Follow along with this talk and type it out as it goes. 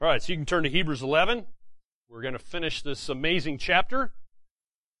All right, so you can turn to Hebrews 11. We're going to finish this amazing chapter.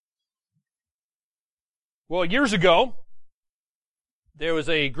 Well, years ago, there was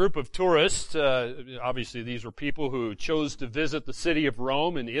a group of tourists. Obviously, these were people who chose to visit the city of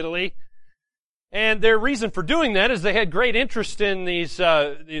Rome in Italy. And their reason for doing that is they had great interest in these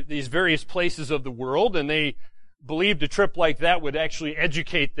various places of the world, and they believed a trip like that would actually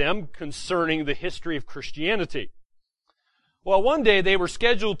educate them concerning the history of Christianity. Well, one day they were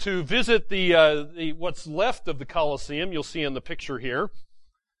scheduled to visit the what's left of the Colosseum. You'll see in the picture here.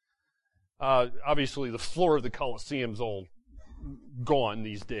 Obviously, the floor of the Colosseum's all gone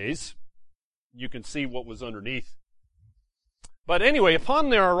these days. You can see what was underneath. But anyway, upon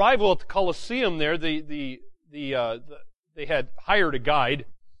their arrival at the Colosseum, there they had hired a guide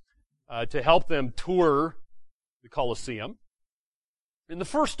to help them tour the Colosseum. And the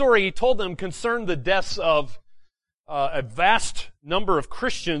first story he told them concerned the deaths of a vast number of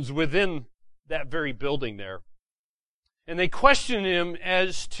Christians within that very building there. And they questioned him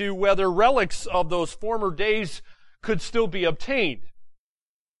as to whether relics of those former days could still be obtained.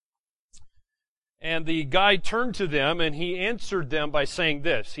 And the guide turned to them and he answered them by saying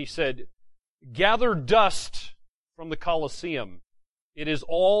this. He said, "Gather dust from the Colosseum. It is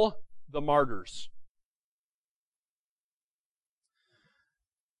all the martyrs."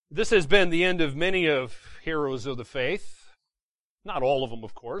 This has been the end of many of heroes of the faith. Not all of them,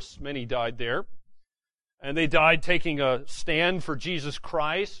 of course. Many died there. And they died taking a stand for Jesus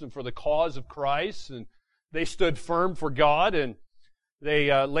Christ and for the cause of Christ. And they stood firm for God, and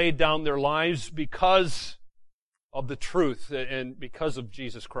they laid down their lives because of the truth and because of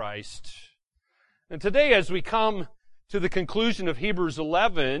Jesus Christ. And today, as we come to the conclusion of Hebrews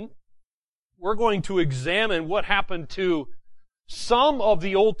 11, we're going to examine what happened to some of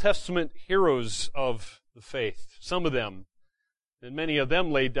the Old Testament heroes of the faith. Some of them. And many of them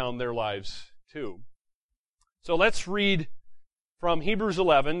laid down their lives too. So let's read from Hebrews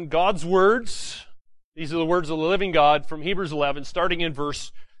 11, God's words. These are the words of the living God from Hebrews 11, starting in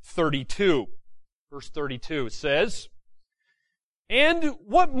verse 32. Verse 32 says, "And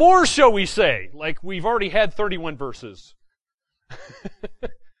what more shall we say?" Like we've already had 31 verses.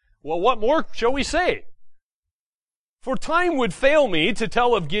 Well, what more shall we say? "For time would fail me to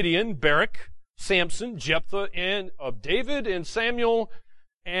tell of Gideon, Barak, Samson, Jephthah, and of David and Samuel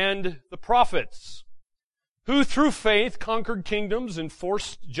and the prophets, who through faith conquered kingdoms,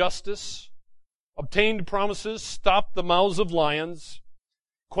 enforced justice, obtained promises, stopped the mouths of lions,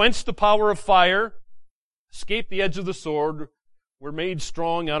 quenched the power of fire, escaped the edge of the sword, were made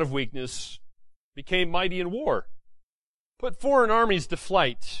strong out of weakness, became mighty in war, put foreign armies to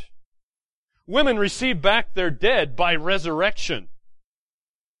flight. Women received back their dead by resurrection.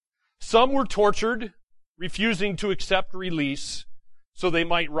 Some were tortured, refusing to accept release, so they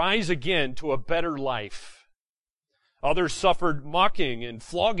might rise again to a better life. Others suffered mocking and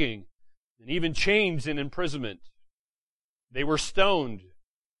flogging, and even chains and imprisonment. They were stoned.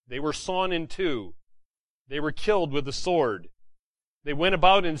 They were sawn in two. They were killed with the sword. They went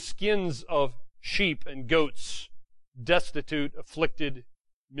about in skins of sheep and goats, destitute, afflicted,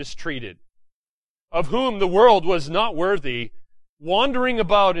 mistreated, of whom the world was not worthy, wandering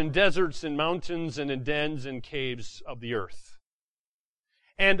about in deserts and mountains and in dens and caves of the earth.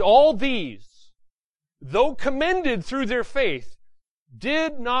 And all these, though commended through their faith,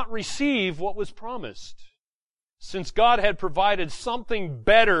 did not receive what was promised, since God had provided something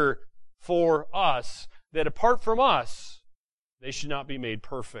better for us, that apart from us, they should not be made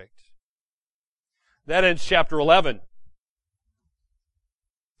perfect." That ends chapter 11.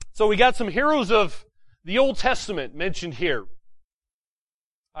 So we got some heroes of the Old Testament mentioned here.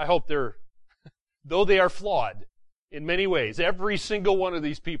 I hope though they are flawed in many ways, every single one of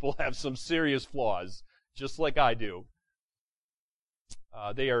these people have some serious flaws, just like I do.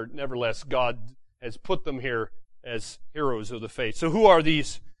 They are, nevertheless, God has put them here as heroes of the faith. So who are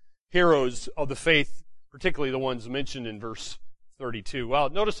these heroes of the faith, particularly the ones mentioned in verse 32? Well,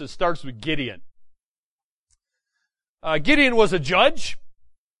 notice it starts with Gideon. Gideon was a judge.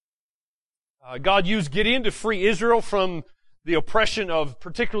 God used Gideon to free Israel from the oppression of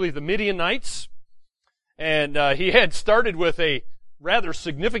particularly the Midianites. And he had started with a rather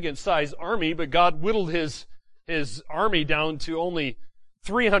significant sized army, but God whittled his army down to only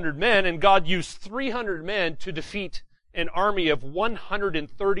 300 men, and God used 300 men to defeat an army of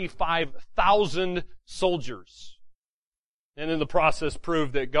 135,000 soldiers. And in the process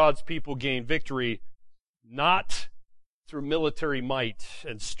proved that God's people gained victory not through military might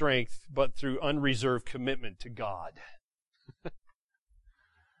and strength, but through unreserved commitment to God.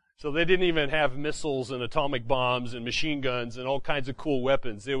 So they didn't even have missiles and atomic bombs and machine guns and all kinds of cool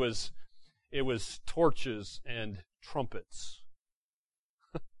weapons. It was torches and trumpets.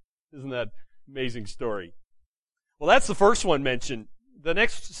 Isn't that an amazing story? Well, that's the first one mentioned. The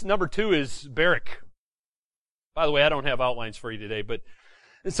next, number 2, is Barak. By the way, I don't have outlines for you today,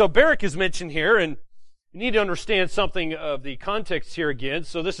 and so Barak is mentioned here, and you need to understand something of the context here again.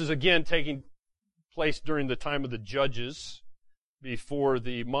 So this is again taking place during the time of the judges, before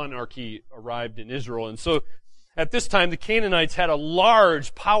the monarchy arrived in Israel. And so at this time, the Canaanites had a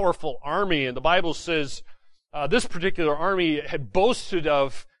large, powerful army, and the Bible says this particular army had boasted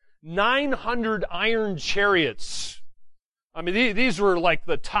of 900 iron chariots. I mean, these were like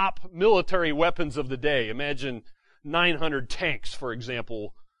the top military weapons of the day. Imagine 900 tanks, for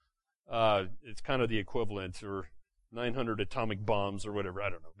example. It's kind of the equivalent, or 900 atomic bombs or whatever. I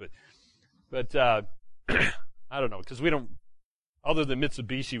don't know. But I don't know, because we don't, other than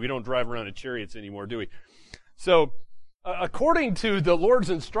Mitsubishi, we don't drive around in chariots anymore, do we? So, according to the Lord's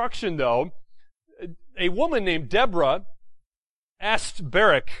instruction, though, a woman named Deborah asked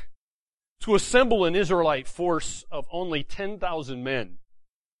Barak to assemble an Israelite force of only 10,000 men.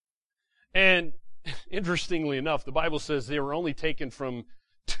 And interestingly enough, the Bible says they were only taken from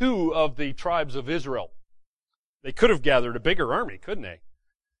 2 of the tribes of Israel. They could have gathered a bigger army, couldn't they?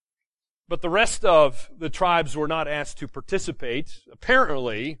 But the rest of the tribes were not asked to participate,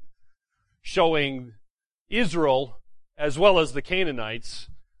 apparently showing Israel, as well as the Canaanites,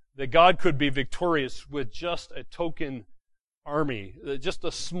 that God could be victorious with just a token army. Just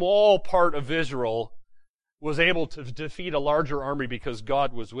a small part of Israel was able to defeat a larger army because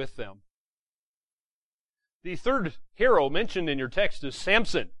God was with them. The third hero mentioned in your text is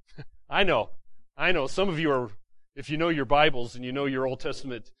Samson. I know. Some of you are, if you know your Bibles and you know your Old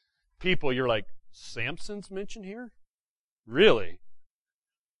Testament people, you're like, Samson's mentioned here? Really?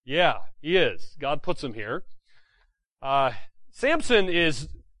 Yeah, he is. God puts him here. Samson is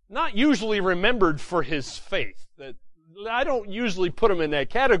not usually remembered for his faith. I don't usually put him in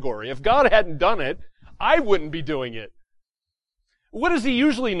that category. If God hadn't done it, I wouldn't be doing it. What is he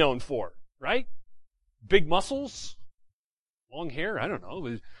usually known for, right? Big muscles? Long hair? I don't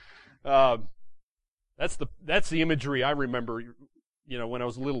know. That's the imagery I remember, when I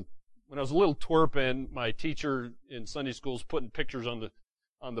was a little twerp, and my teacher in Sunday school was putting pictures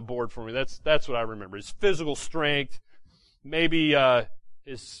on the board for me. That's what I remember. His physical strength, maybe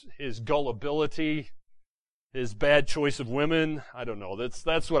his gullibility, his bad choice of women. I don't know.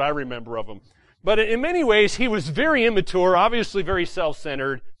 That's what I remember of him. But in many ways, he was very immature, obviously very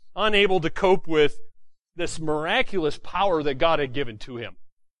self-centered, unable to cope with this miraculous power that God had given to him.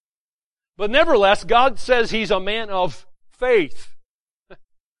 But nevertheless, God says he's a man of faith.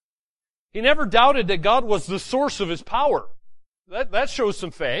 He never doubted that God was the source of his power. That shows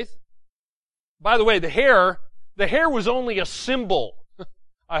some faith. By the way, the hair was only a symbol.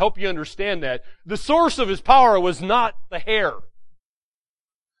 I hope you understand that. The source of his power was not the hair.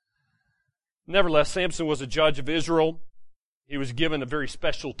 Nevertheless, Samson was a judge of Israel. He was given a very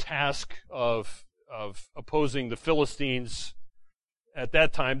special task of opposing the Philistines. At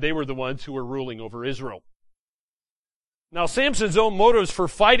that time, they were the ones who were ruling over Israel. Now, Samson's own motives for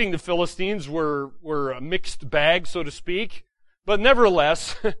fighting the Philistines were a mixed bag, so to speak. But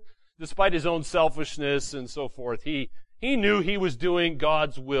nevertheless, despite his own selfishness and so forth, he knew he was doing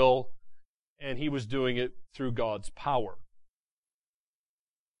God's will, and he was doing it through God's power.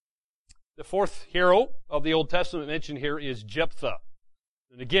 The fourth hero of the Old Testament mentioned here is Jephthah.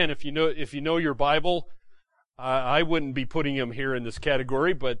 And again, if you know your Bible, I wouldn't be putting him here in this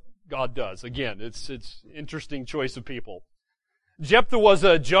category, but God does. Again, it's interesting choice of people. Jephthah was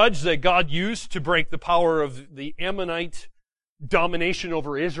a judge that God used to break the power of the Ammonite domination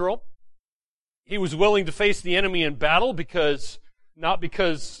over Israel. He was willing to face the enemy in battle not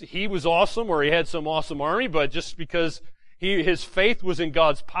because he was awesome or he had some awesome army, but just because his faith was in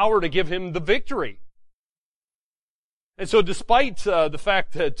God's power to give him the victory. And so despite the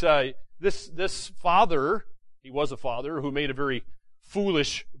fact that this father, he was a father who made a very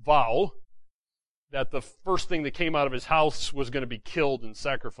foolish vow that the first thing that came out of his house was going to be killed and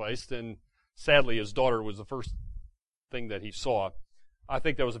sacrificed, and sadly his daughter was the first thing that he saw. I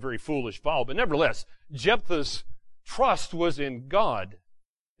think that was a very foolish vow, but nevertheless, Jephthah's trust was in God,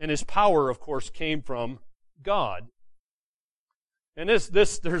 and his power, of course, came from God. And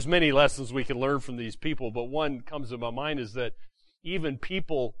there's many lessons we can learn from these people, but one comes to my mind is that even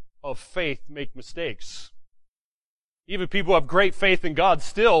people of faith make mistakes. Even people who have great faith in God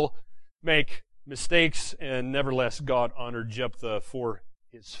still make mistakes, and nevertheless, God honored Jephthah for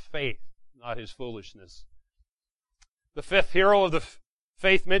his faith, not his foolishness. The fifth hero of the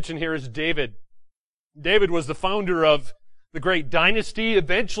faith mentioned here is David. David was the founder of the great dynasty.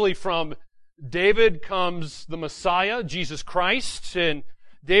 Eventually from David comes the Messiah, Jesus Christ, and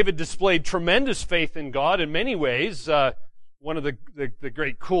David displayed tremendous faith in God in many ways. One of the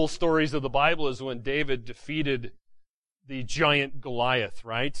great cool stories of the Bible is when David defeated the giant Goliath,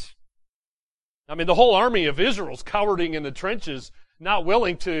 right? I mean, the whole army of Israel's cowering in the trenches, not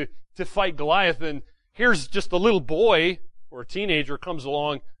willing to fight Goliath, and here's just a little boy or a teenager comes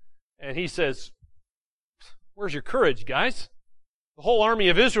along and he says, "Where's your courage, guys?" The whole army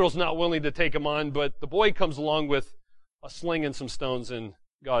of Israel's not willing to take him on, but the boy comes along with a sling and some stones, and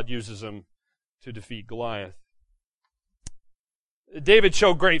God uses him to defeat Goliath. David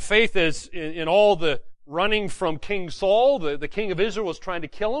showed great faith as in all the running from King Saul. The king of Israel was trying to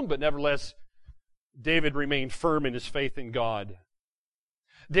kill him, but nevertheless, David remained firm in his faith in God.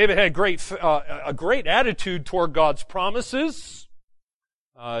 David had a great attitude toward God's promises.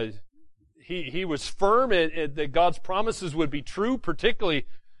 He was firm that God's promises would be true, particularly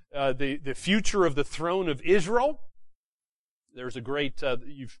the future of the throne of Israel. There's a great,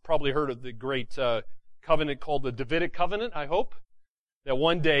 you've probably heard of the great covenant called the Davidic covenant, I hope, that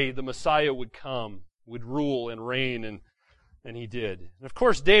one day the Messiah would come, would rule and reign, and he did. And of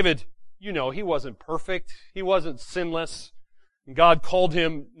course, David, you know, he wasn't perfect. He wasn't sinless. And God called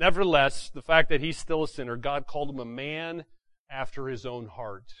him, nevertheless, the fact that he's still a sinner, God called him a man after his own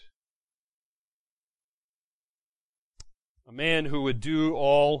heart. A man who would do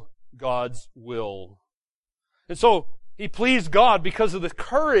all God's will. And so, he pleased God because of the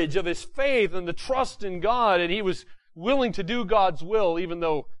courage of his faith and the trust in God, and he was willing to do God's will, even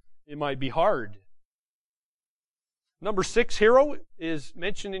though it might be hard. Number 6 hero is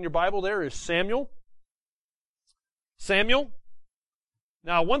mentioned in your Bible there is Samuel. Samuel.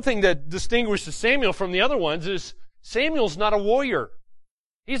 Now, one thing that distinguishes Samuel from the other ones is Samuel's not a warrior.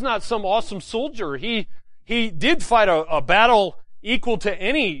 He's not some awesome soldier. He did fight a battle equal to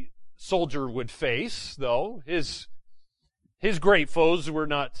any soldier would face, though. His great foes were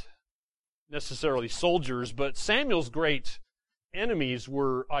not necessarily soldiers, but Samuel's great enemies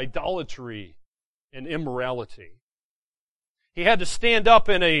were idolatry and immorality. He had to stand up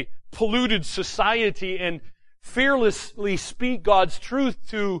in a polluted society and fearlessly speak God's truth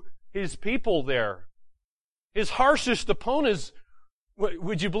to his people there. His harshest opponents,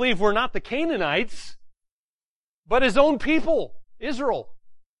 would you believe, were not the Canaanites, but his own people, Israel.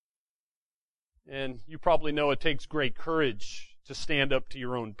 And you probably know it takes great courage to stand up to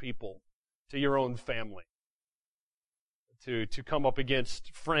your own people, to your own family, to come up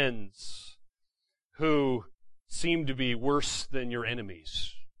against friends who seem to be worse than your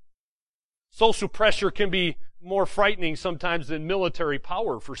enemies. Social pressure can be more frightening sometimes than military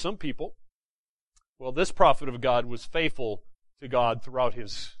power for some people. Well, this prophet of God was faithful to God throughout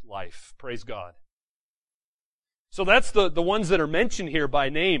his life. Praise God. So that's the ones that are mentioned here by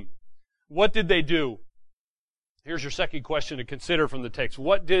name. What did they do? Here's your second question to consider from the text.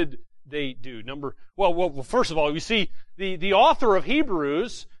 What did they do? Well, first of all, we see the author of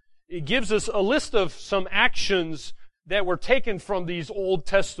Hebrews, it gives us a list of some actions that were taken from these Old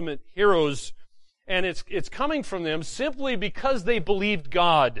Testament heroes, and it's coming from them simply because they believed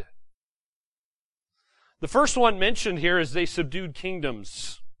God. The first one mentioned here is they subdued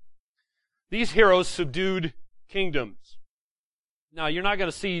kingdoms. These heroes subdued kingdoms. Now, you're not going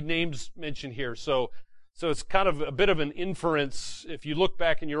to see names mentioned here, so it's kind of a bit of an inference. If you look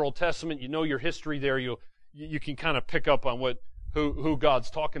back in your Old Testament, you know your history there, you can kind of pick up on who God's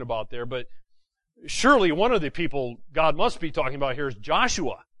talking about there. But surely one of the people God must be talking about here is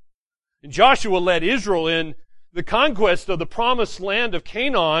Joshua. And Joshua led Israel in the conquest of the promised land of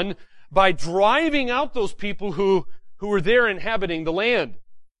Canaan by driving out those people who were there inhabiting the land.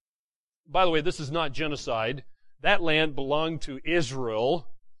 By the way, this is not genocide. That land belonged to Israel.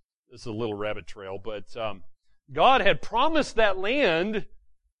 This is a little rabbit trail, but God had promised that land.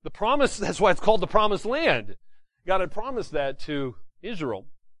 That's why it's called the promised land. God had promised that to Israel.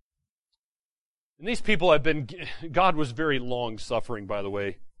 And these people God was very long-suffering, by the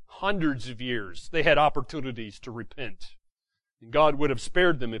way. Hundreds of years. They had opportunities to repent. And God would have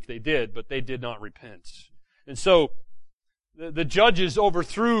spared them if they did, but they did not repent. And so, the judges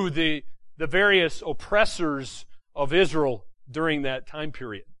overthrew the various oppressors of Israel during that time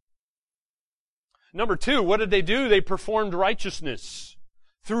period. Number 2, what did they do? They performed righteousness.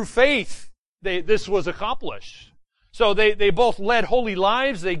 Through faith, this was accomplished. So they both led holy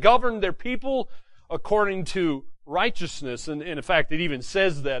lives. They governed their people according to righteousness. And in fact, it even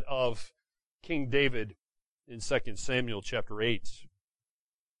says that of King David in 2 Samuel chapter 8.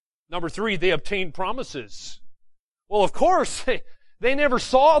 Number 3, they obtained promises. Well, of course, They never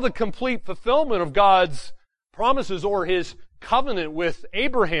saw the complete fulfillment of God's promises or His covenant with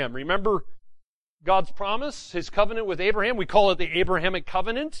Abraham. Remember God's promise, His covenant with Abraham? We call it the Abrahamic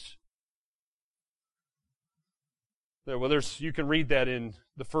covenant. Well, you can read that in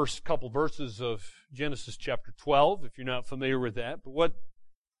the first couple verses of Genesis chapter 12, if you're not familiar with that. But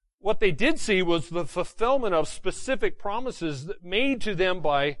what they did see was the fulfillment of specific promises made to them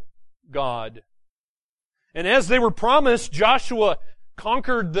by God. And as they were promised, Joshua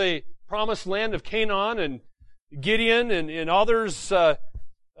conquered the promised land of Canaan, and Gideon and others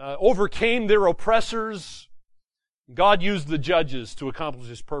overcame their oppressors. God used the judges to accomplish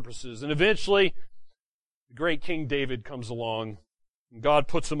His purposes. And eventually, the great King David comes along, and God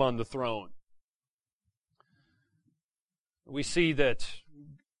puts him on the throne. We see that,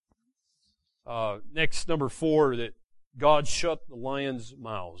 next, number 4, that God shut the lions'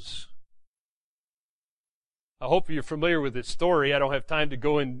 mouths. I hope you're familiar with this story. I don't have time to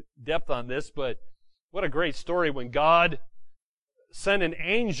go in depth on this, but what a great story when God sent an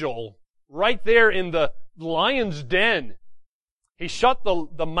angel right there in the lion's den. He shut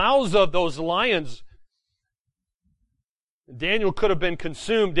the mouths of those lions. Daniel could have been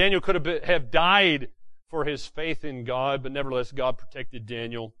consumed. Daniel could have died for his faith in God, but nevertheless, God protected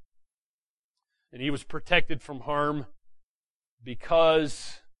Daniel. And he was protected from harm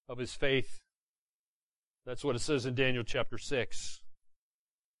because of his faith. That's what it says in Daniel chapter 6.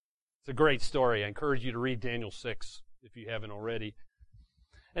 It's a great story. I encourage you to read Daniel 6 if you haven't already.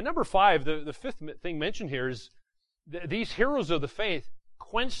 And number 5, the fifth thing mentioned here is these heroes of the faith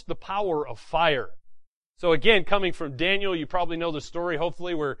quenched the power of fire. So again, coming from Daniel, you probably know the story,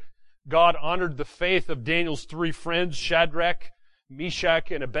 hopefully, where God honored the faith of Daniel's 3 friends, Shadrach,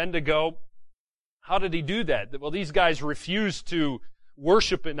 Meshach, and Abednego. How did He do that? Well, these guys refused to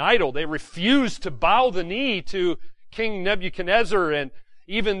worship an idol. They refused to bow the knee to King Nebuchadnezzar, and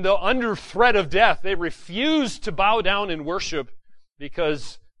even though under threat of death, they refused to bow down and worship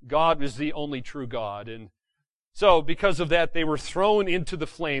because God is the only true God. And so, because of that, they were thrown into the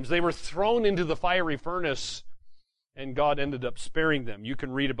flames. They were thrown into the fiery furnace, and God ended up sparing them. You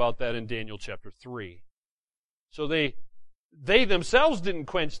can read about that in Daniel chapter 3. So they themselves didn't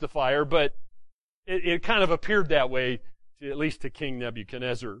quench the fire, but it kind of appeared that way, at least to King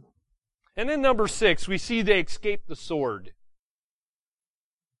Nebuchadnezzar. And then number 6, we see they escaped the sword.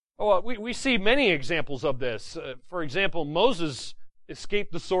 We see many examples of this. For example, Moses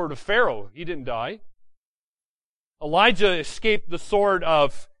escaped the sword of Pharaoh. He didn't die. Elijah escaped the sword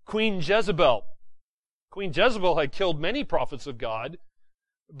of Queen Jezebel. Queen Jezebel had killed many prophets of God,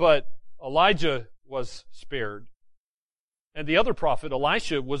 but Elijah was spared. And the other prophet,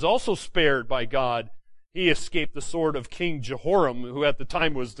 Elisha, was also spared by God. He escaped the sword of King Jehoram, who at the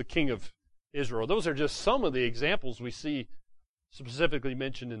time was the king of Israel. Those are just some of the examples we see specifically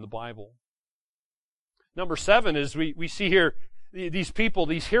mentioned in the Bible. Number 7 is we see here these people,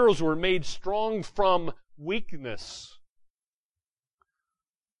 these heroes were made strong from weakness.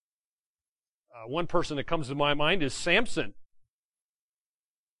 One person that comes to my mind is Samson.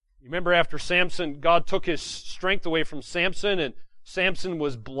 You remember after Samson, God took his strength away from Samson, and Samson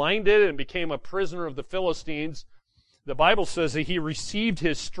was blinded and became a prisoner of the Philistines. The Bible says that he received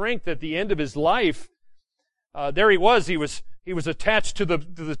his strength at the end of his life. There he was. He was attached to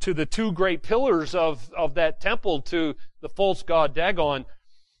the 2 great pillars of that temple, to the false god Dagon,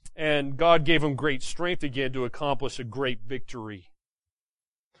 and God gave him great strength again to accomplish a great victory.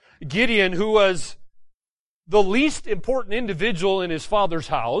 Gideon, who was the least important individual in his father's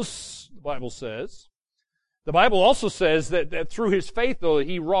house, the Bible says. The Bible also says that through his faith, though,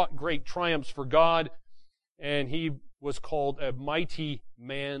 he wrought great triumphs for God, and he was called a mighty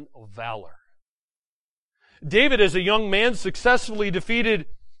man of valor. David, as a young man, successfully defeated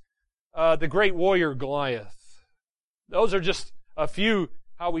the great warrior Goliath. Those are just a few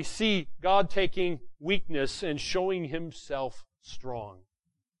how we see God taking weakness and showing Himself strong.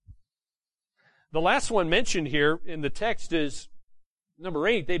 The last one mentioned here in the text is number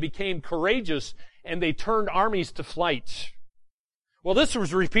 8. They became courageous and they turned armies to flight. Well, this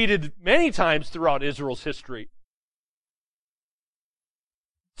was repeated many times throughout Israel's history.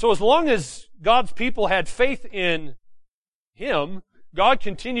 So as long as God's people had faith in Him, God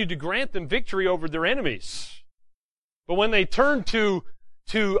continued to grant them victory over their enemies. But when they turned to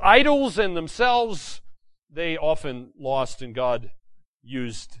idols and themselves, they often lost, and God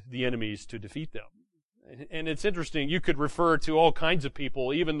used the enemies to defeat them. And it's interesting, you could refer to all kinds of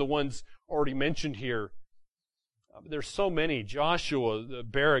people, even the ones already mentioned here. There's so many. Joshua,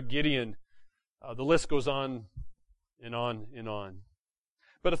 Barak, Gideon, the list goes on and on and on.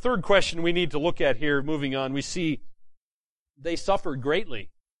 But a third question we need to look at here, moving on, we see they suffered greatly.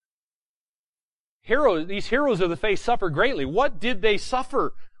 These heroes of the faith suffered greatly. What did they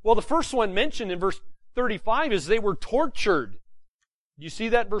suffer? Well, the first one mentioned in verse 35 is they were tortured. You see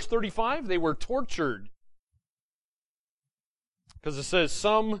that, verse 35? They were tortured. Because it says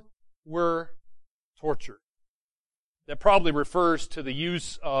some were tortured. That probably refers to the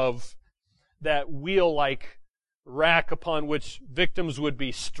use of that wheel-like rack upon which victims would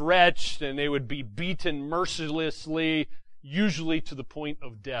be stretched and they would be beaten mercilessly, usually to the point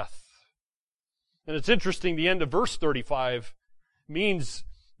of death. And it's interesting, the end of verse 35 means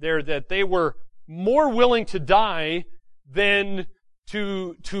there that they were more willing to die than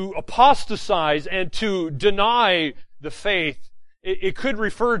to apostatize and to deny the faith. It could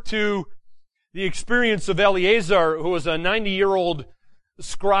refer to the experience of Eleazar, who was a 90-year-old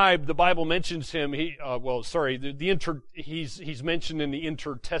scribe. The Bible mentions him. He's mentioned in the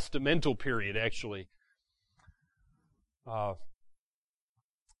intertestamental period, actually.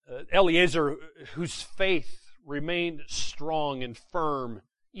 Eleazar, whose faith remained strong and firm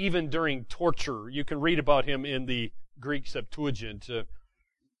even during torture. You can read about him in the Greek Septuagint,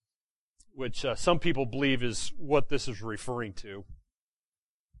 which some people believe is what this is referring to.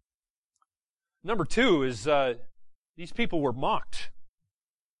 Number two is these people were mocked.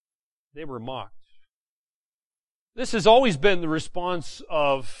 They were mocked. This has always been the response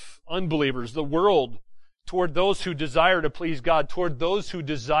of unbelievers, the world, toward those who desire to please God, toward those who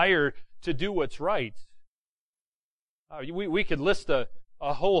desire to do what's right. We could list a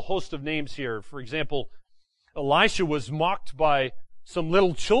whole host of names here. For example, Elisha was mocked by some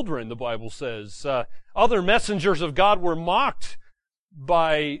little children, the Bible says. Other messengers of God were mocked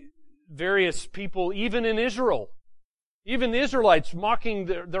by various people, even in Israel. Even the Israelites mocking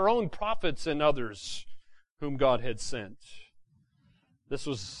their own prophets and others whom God had sent. This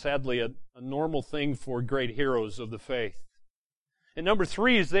was sadly a normal thing for great heroes of the faith. And number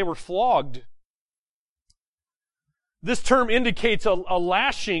three is they were flogged. This term indicates a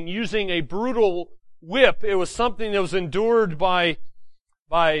lashing using a brutal whip. It was something that was endured by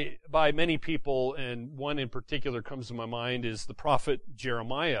many people, and one in particular comes to my mind is the prophet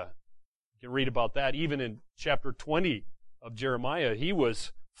Jeremiah. You can read about that even in chapter 20 of Jeremiah. He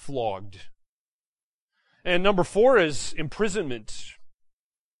was flogged. And number four is imprisonment.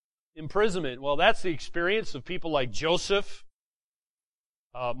 Imprisonment. Well, that's the experience of people like Joseph,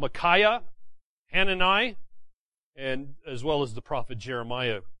 Micaiah, Hanani, and as well as the prophet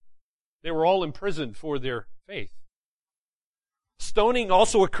Jeremiah. They were all imprisoned for their faith. Stoning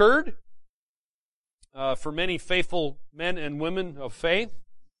also occurred for many faithful men and women of faith.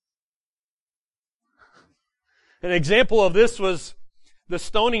 An example of this was the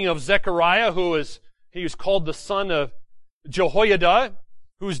stoning of Zechariah, he was called the son of Jehoiada,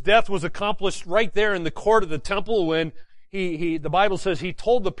 whose death was accomplished right there in the court of the temple when the Bible says he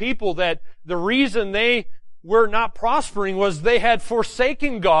told the people that the reason they were not prospering was they had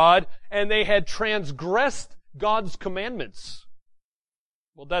forsaken God and they had transgressed God's commandments.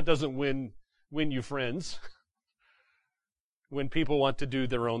 Well, that doesn't win you friends when people want to do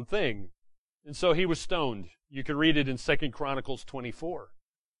their own thing. And so he was stoned. You can read it in 2 Chronicles 24.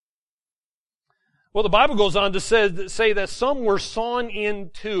 Well, the Bible goes on to say that some were sawn in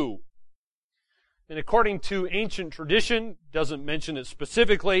two. And according to ancient tradition, doesn't mention it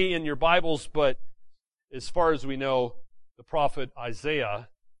specifically in your Bibles, but as far as we know, the prophet Isaiah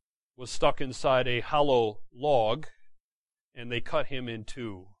was stuck inside a hollow log, and they cut him in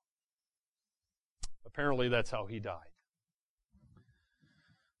two. Apparently that's how he died.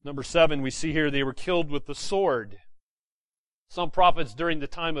 Number 7, we see here they were killed with the sword. Some prophets during the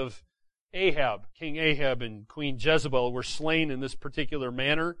time of Ahab, King Ahab and Queen Jezebel, were slain in this particular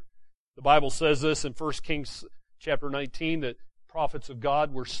manner. The Bible says this in 1 Kings chapter 19, that prophets of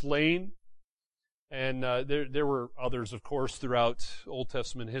God were slain. And there were others, of course, throughout Old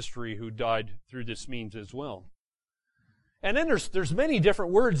Testament history who died through this means as well. And then there's many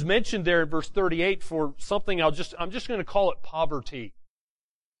different words mentioned there in verse 38 for something I'm just going to call it poverty.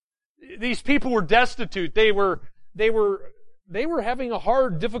 These people were destitute. They were having a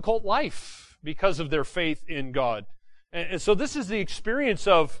hard, difficult life because of their faith in God. And so this is the experience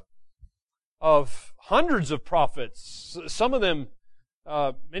of hundreds of prophets. Some of them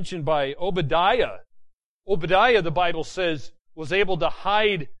mentioned by Obadiah. Obadiah, the Bible says, was able to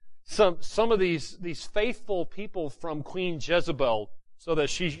hide some of these faithful people from Queen Jezebel so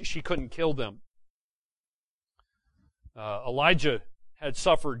that she couldn't kill them. Elijah had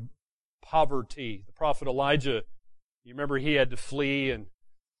suffered poverty. The prophet Elijah, you remember he had to flee, and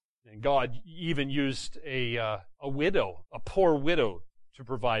God even used a widow, a poor widow, to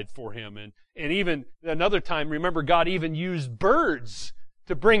provide for him. And even another time, remember, God even used birds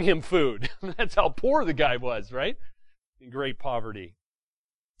to bring him food. That's how poor the guy was, right? In great poverty.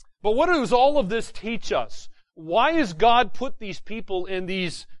 But what does all of this teach us? Why has God put these people in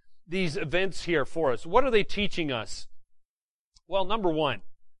these events here for us? What are they teaching us? Well, number one,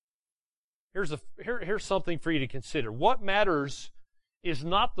 here's something for you to consider. What matters is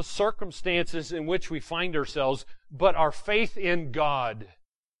not the circumstances in which we find ourselves, but our faith in God.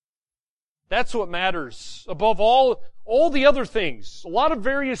 That's what matters above all the other things. A lot of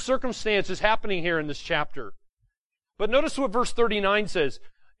various circumstances happening here in this chapter. But notice what verse 39 says.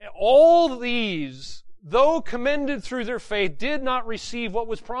 All these, though commended through their faith, did not receive what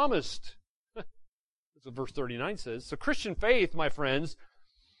was promised. That's what verse 39 says. So Christian faith, my friends,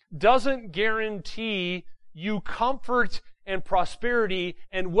 doesn't guarantee you comfort and prosperity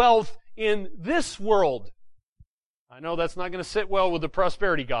and wealth in this world. I know that's not going to sit well with the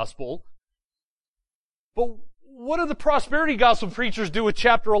prosperity gospel. But what do the prosperity gospel preachers do with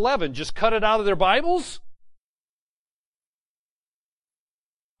chapter 11? Just cut it out of their Bibles?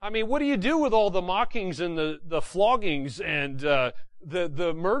 I mean, what do you do with all the mockings and the floggings and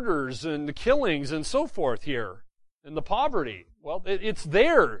the murders and the killings and so forth here? And the poverty? Well, it's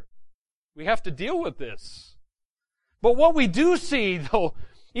there. We have to deal with this. But what we do see, though,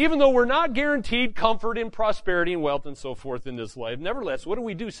 even though we're not guaranteed comfort and prosperity and wealth and so forth in this life, nevertheless, what do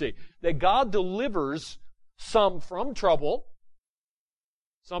we do see? That God delivers some from trouble.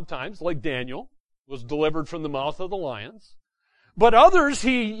 Sometimes, like Daniel, was delivered from the mouth of the lions. But others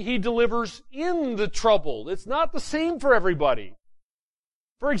he delivers in the trouble. It's not the same for everybody.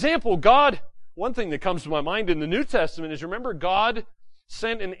 For example, one thing that comes to my mind in the New Testament is, remember, God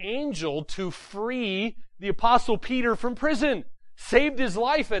sent an angel to free the Apostle Peter from prison. Saved his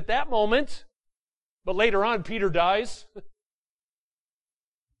life at that moment. But later on, Peter dies.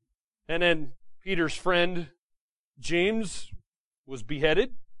 And then Peter's friend, James, was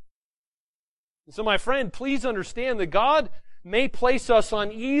beheaded. And so, my friend, please understand that God may place us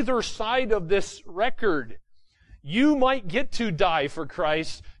on either side of this record. You might get to die for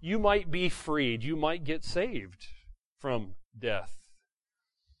Christ. You might be freed. You might get saved from death.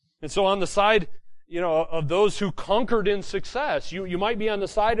 And so on the side, of those who conquered in success, you might be on the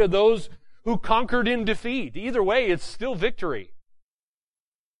side of those who conquered in defeat. Either way, it's still victory.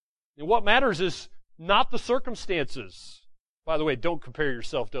 And what matters is not the circumstances. By the way, don't compare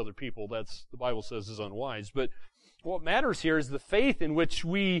yourself to other people. That's, the Bible says, is unwise. But what matters here is the faith in which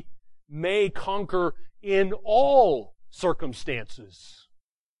we may conquer in all circumstances.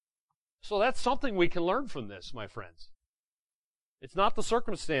 So that's something we can learn from this, my friends. It's not the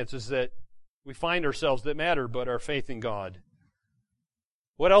circumstances that we find ourselves that matter, but our faith in God.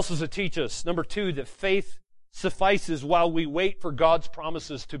 What else does it teach us? Number 2, that faith suffices while we wait for God's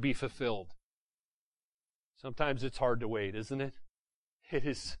promises to be fulfilled. Sometimes it's hard to wait, isn't it? It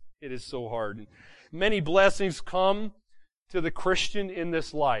is so hard. Many blessings come to the Christian in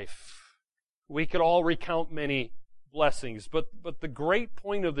this life. We could all recount many blessings, but the great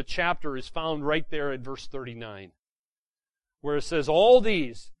point of the chapter is found right there at verse 39, where it says, all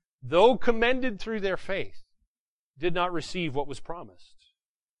these, though commended through their faith, did not receive what was promised.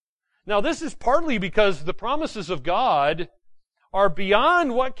 Now, this is partly because the promises of God are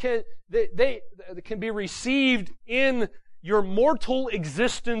beyond what can be received in your mortal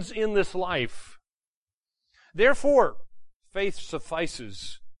existence in this life. Therefore, faith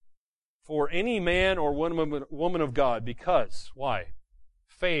suffices for any man or woman of God, because, why?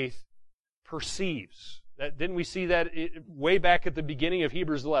 Faith perceives. Didn't we see that way back at the beginning of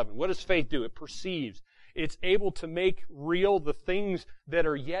Hebrews 11? What does faith do? It perceives. It's able to make real the things that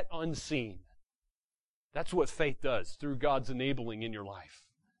are yet unseen. That's what faith does through God's enabling in your life.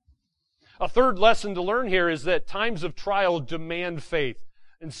 A third lesson to learn here is that times of trial demand faith.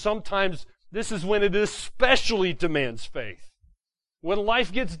 And sometimes this is when it especially demands faith. When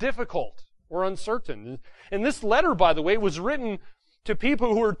life gets difficult or uncertain. And this letter, by the way, was written to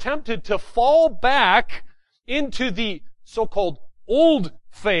people who were tempted to fall back into the so-called old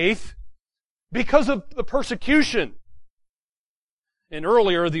faith because of the persecution. And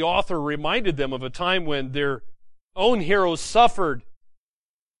earlier, the author reminded them of a time when their own heroes suffered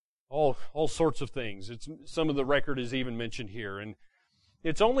all sorts of things. Some of the record is even mentioned here. And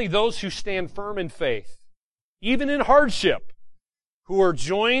it's only those who stand firm in faith, even in hardship, who are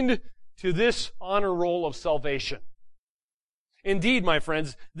joined to this honor roll of salvation. Indeed, my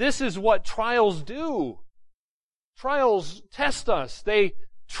friends, this is what trials do. Trials test us. They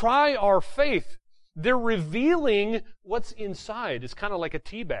try our faith. They're revealing what's inside. It's kind of like a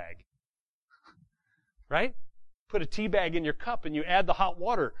tea bag. Right? put a tea bag in your cup and you add the hot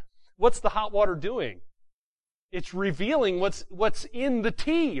water. What's the hot water doing? It's revealing what's in the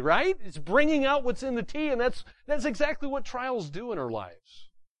tea, right? It's bringing out what's in the tea, and that's exactly what trials do in our lives.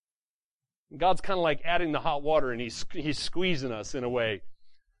 And God's kind of like adding the hot water, and He's squeezing us in a way.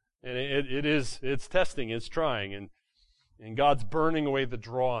 And it's testing, it's trying, and God's burning away the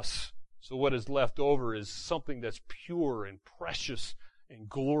dross. So what is left over is something that's pure and precious and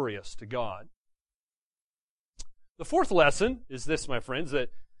glorious to God. The fourth lesson is this, my friends, that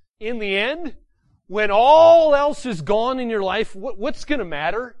in the end, when all else is gone in your life, what's going to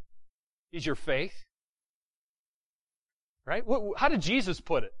matter is your faith. Right? How did Jesus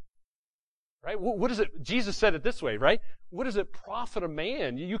put it? Right? What is it? Jesus said it this way, right? What does it profit a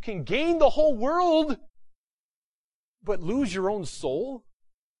man? You can gain the whole world, but lose your own soul?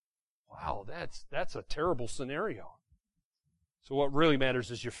 Wow, that's a terrible scenario. So what really matters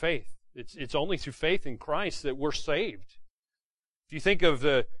is your faith. It's only through faith in Christ that we're saved. If you think of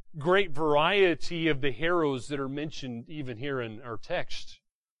the great variety of the heroes that are mentioned even here in our text,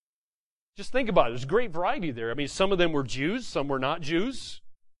 just think about it. There's great variety there. I mean, some of them were Jews, some were not Jews.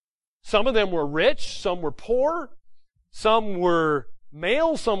 Some of them were rich, some were poor. Some were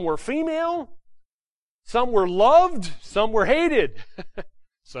male, some were female. Some were loved, some were hated.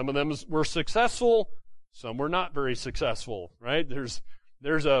 Some of them were successful, some were not very successful, right?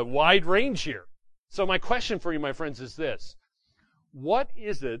 There's a wide range here. So my question for you, my friends, is this. What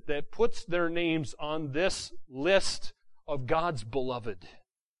is it that puts their names on this list of God's beloved?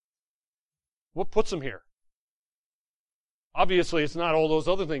 What puts them here? Obviously, it's not all those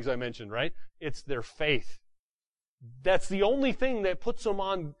other things I mentioned, right? It's their faith. That's the only thing that puts them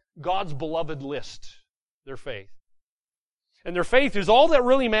on God's beloved list, their faith. And their faith is all that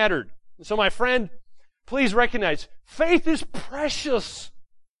really mattered. So my friend, please recognize, faith is precious.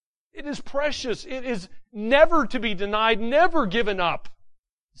 It is precious. It is never to be denied, never given up.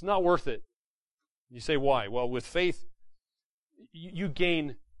 It's not worth it. You say, why? Well, with faith, you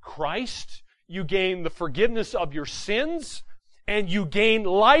gain Christ, you gain the forgiveness of your sins, and you gain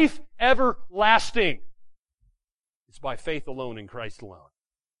life everlasting. It's by faith alone in Christ alone.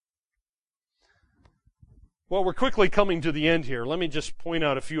 Well, we're quickly coming to the end here. Let me just point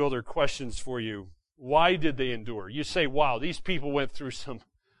out a few other questions for you. Why did they endure? You say, wow, these people went through some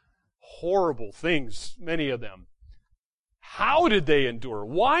horrible things, many of them. How did they endure?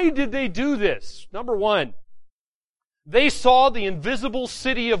 Why did they do this? Number one, they saw the invisible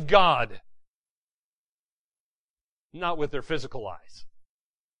city of God. Not with their physical eyes,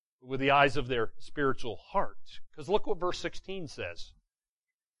 but with the eyes of their spiritual heart. Because look what verse 16 says.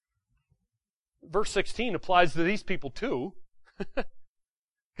 Verse 16 applies to these people too.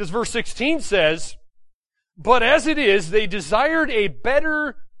 Because verse 16 says, but as it is, they desired a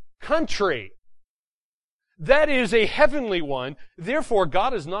better country. That is a heavenly one. Therefore,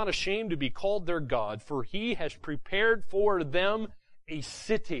 God is not ashamed to be called their God, for He has prepared for them a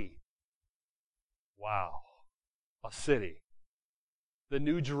city. Wow. A city. The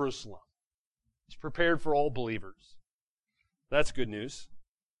New Jerusalem. It's prepared for all believers. That's good news.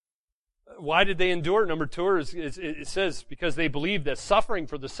 Why did they endure? Number two, it says, because they believed that suffering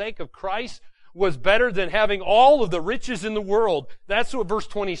for the sake of Christ was better than having all of the riches in the world. That's what verse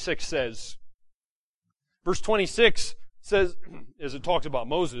 26 says. Verse 26 says, as it talks about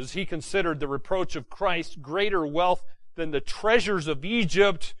Moses, he considered the reproach of Christ greater wealth than the treasures of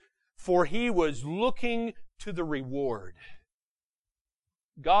Egypt, for he was looking to the reward.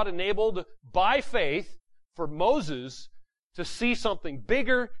 God enabled by faith for Moses to see something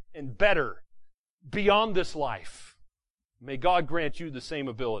bigger and better beyond this life. May God grant you the same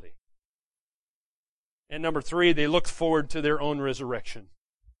ability. And number three, they looked forward to their own resurrection.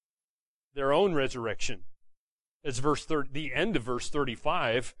 Their own resurrection. As the end of verse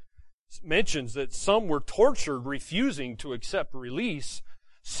 35 mentions that some were tortured, refusing to accept release,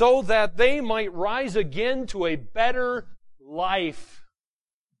 so that they might rise again to a better life.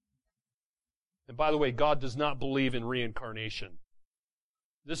 And by the way, God does not believe in reincarnation.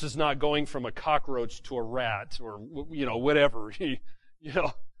 This is not going from a cockroach to a rat or, whatever.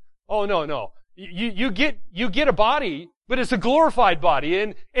 Oh, no. You get a body, but it's a glorified body,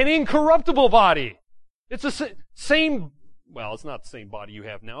 an incorruptible body. It's the same, well, it's not the same body you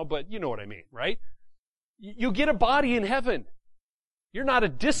have now, but you know what I mean, right? You get a body in heaven. You're not a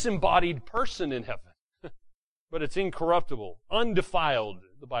disembodied person in heaven, but it's incorruptible, undefiled,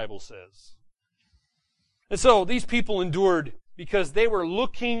 the Bible says. And so these people endured because they were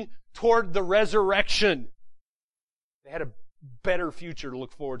looking toward the resurrection. They had a better future to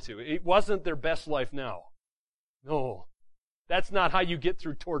look forward to. It wasn't their best life now. No, that's not how you get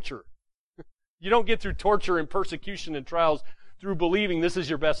through torture. You don't get through torture and persecution and trials through believing this is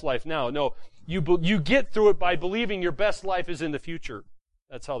your best life now. No, you get through it by believing your best life is in the future.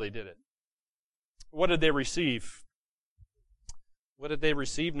 That's how they did it. What did they receive? What did they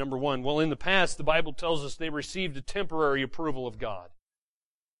receive? Number one, well, in the past, the Bible tells us they received a temporary approval of God.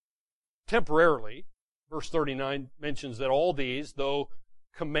 Temporarily, verse 39 mentions that all these, though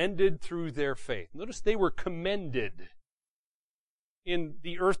commended through their faith. Notice they were commended in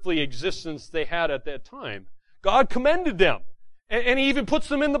the earthly existence they had at that time. God commended them. And He even puts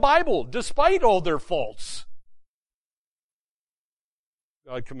them in the Bible, despite all their faults.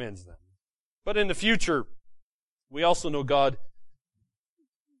 God commends them. But in the future, we also know God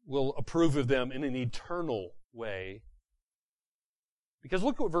will approve of them in an eternal way. Because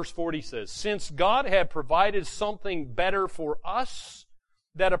look what verse 40 says. Since God had provided something better for us,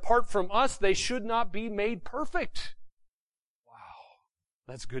 that apart from us they should not be made perfect. Wow,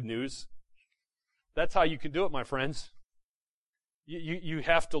 that's good news. That's how you can do it, my friends. You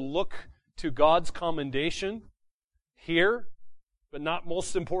have to look to God's commendation here, but not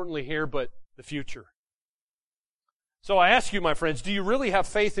most importantly here, but the future. So I ask you, my friends, do you really have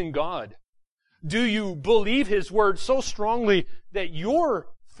faith in God? Do you believe His Word so strongly that your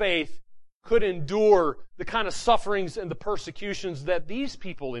faith could endure the kind of sufferings and the persecutions that these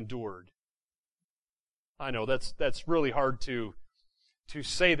people endured? I know that's really hard to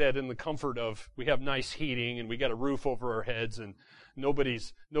say that in the comfort of we have nice heating and we got a roof over our heads and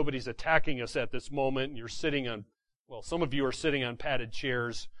nobody's attacking us at this moment. And you're sitting on, well, some of you are sitting on padded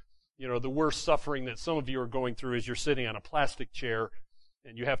chairs. You know, the worst suffering that some of you are going through is you're sitting on a plastic chair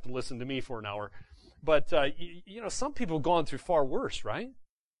and you have to listen to me for an hour. But, some people have gone through far worse, right?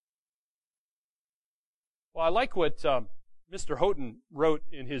 Well, I like what Mr. Houghton wrote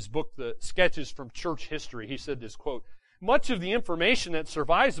in his book, The Sketches from Church History. He said this, quote, much of the information that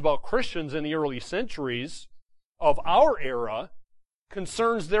survives about Christians in the early centuries of our era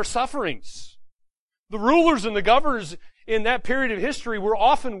concerns their sufferings. The rulers and the governors in that period of history were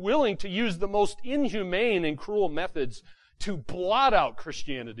often willing to use the most inhumane and cruel methods to blot out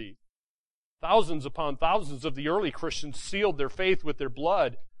Christianity. Thousands upon thousands of the early Christians sealed their faith with their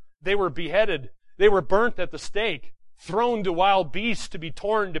blood. They were beheaded. They were burnt at the stake, thrown to wild beasts to be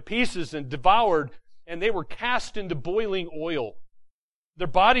torn to pieces and devoured, and they were cast into boiling oil. Their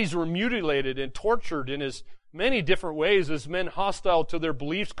bodies were mutilated and tortured in as many different ways as men hostile to their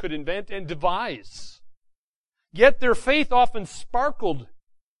beliefs could invent and devise. Yet their faith often sparkled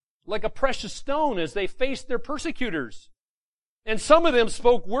like a precious stone as they faced their persecutors. And some of them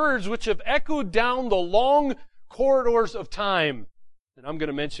spoke words which have echoed down the long corridors of time. And I'm going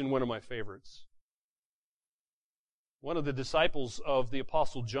to mention one of my favorites. One of the disciples of the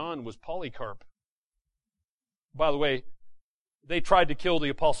Apostle John was Polycarp. By the way, they tried to kill the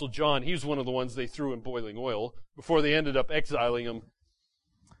Apostle John. He was one of the ones they threw in boiling oil before they ended up exiling him.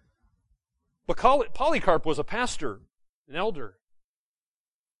 But Polycarp was a pastor, an elder.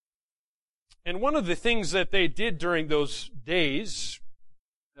 And one of the things that they did during those days,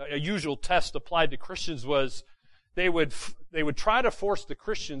 a usual test applied to Christians, was they would try to force the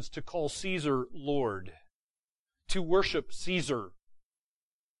Christians to call Caesar Lord, to worship Caesar,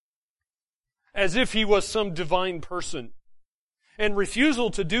 as if he was some divine person. And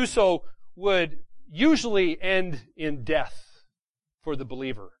refusal to do so would usually end in death for the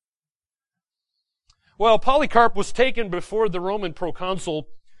believer. Well, Polycarp was taken before the Roman proconsul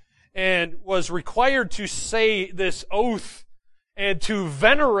and was required to say this oath and to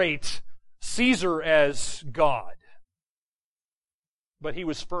venerate Caesar as God. But he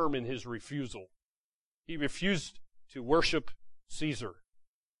was firm in his refusal. He refused to worship Caesar.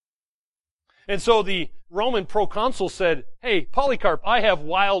 And so the Roman proconsul said, hey, Polycarp, I have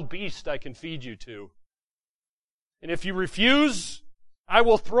wild beasts I can feed you to. And if you refuse, I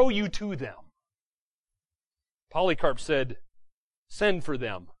will throw you to them. Polycarp said, send for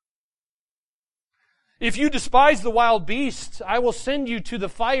them. If you despise the wild beasts, I will send you to the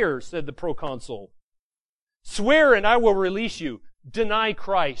fire, said the proconsul. Swear and I will release you. Deny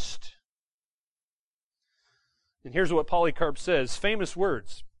Christ. And here's what Polycarp says, famous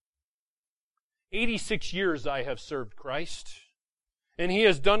words. 86 years I have served Christ, and He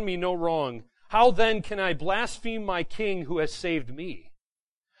has done me no wrong. How then can I blaspheme my King who has saved me?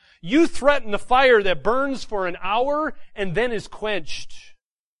 You threaten the fire that burns for an hour and then is quenched.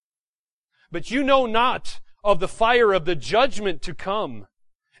 But you know not of the fire of the judgment to come,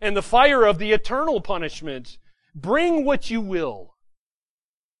 and the fire of the eternal punishment. Bring what you will.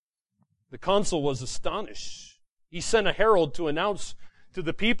 The consul was astonished. He sent a herald to announce to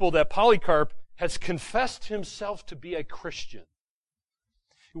the people that Polycarp has confessed himself to be a Christian.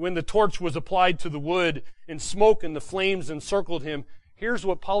 when the torch was applied to the wood and smoke and the flames encircled him, here's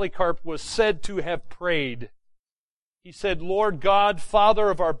what Polycarp was said to have prayed. He said, Lord God, Father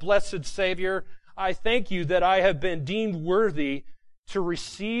of our blessed Savior, I thank you that I have been deemed worthy to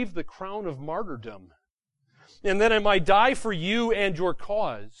receive the crown of martyrdom, and that I might die for you and your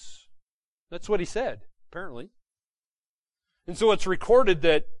cause. That's what he said, apparently. And so it's recorded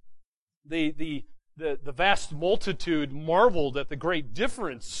that the vast multitude marveled at the great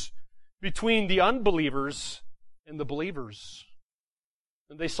difference between the unbelievers and the believers.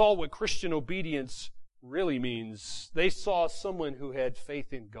 And they saw what Christian obedience really means. They saw someone who had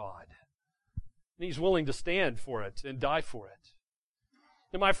faith in God. And he's willing to stand for it and die for it.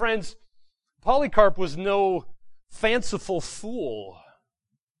 And my friends, Polycarp was no fanciful fool.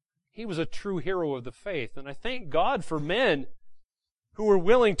 He was a true hero of the faith. And I thank God for men who were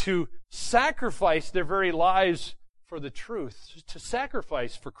willing to sacrifice their very lives for the truth, to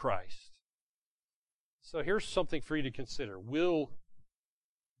sacrifice for Christ. So here's something for you to consider. Will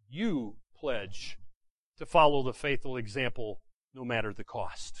you pledge to follow the faithful example no matter the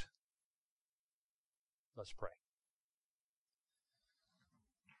cost? Let's pray.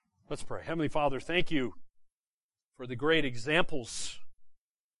 Let's pray. Heavenly Father, thank you for the great examples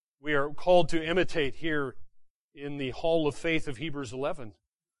we are called to imitate here in the Hall of Faith of Hebrews 11.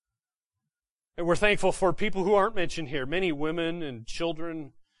 And we're thankful for people who aren't mentioned here, many women and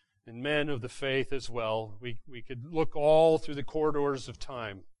children and men of the faith as well. We could look all through the corridors of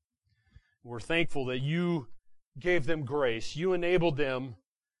time. We're thankful that you gave them grace. You enabled them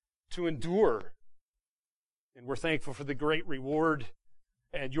to endure. And we're thankful for the great reward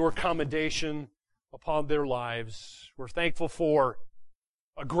and your commendation upon their lives. We're thankful for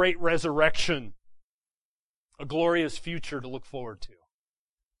a great resurrection, a glorious future to look forward to.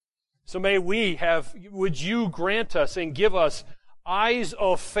 So would you grant us and give us eyes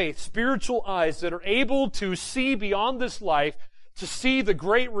of faith, spiritual eyes that are able to see beyond this life, to see the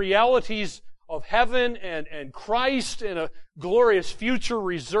great realities of heaven and Christ and a glorious future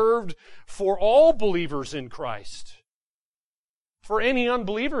reserved for all believers in Christ. For any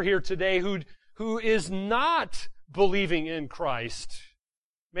unbeliever here today who is not believing in Christ,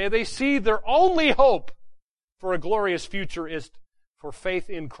 may they see their only hope for a glorious future is for faith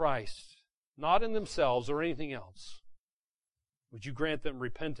in Christ, not in themselves or anything else. Would you grant them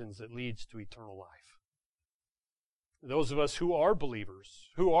repentance that leads to eternal life? Those of us who are believers,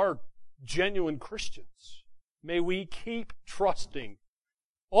 who are genuine Christians, may we keep trusting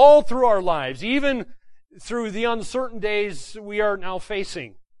all through our lives, even through the uncertain days we are now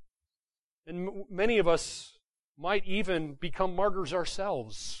facing. And many of us might even become martyrs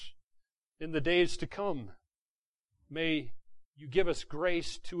ourselves in the days to come. May you give us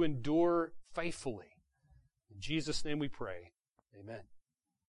grace to endure faithfully. In Jesus' name we pray. Amen.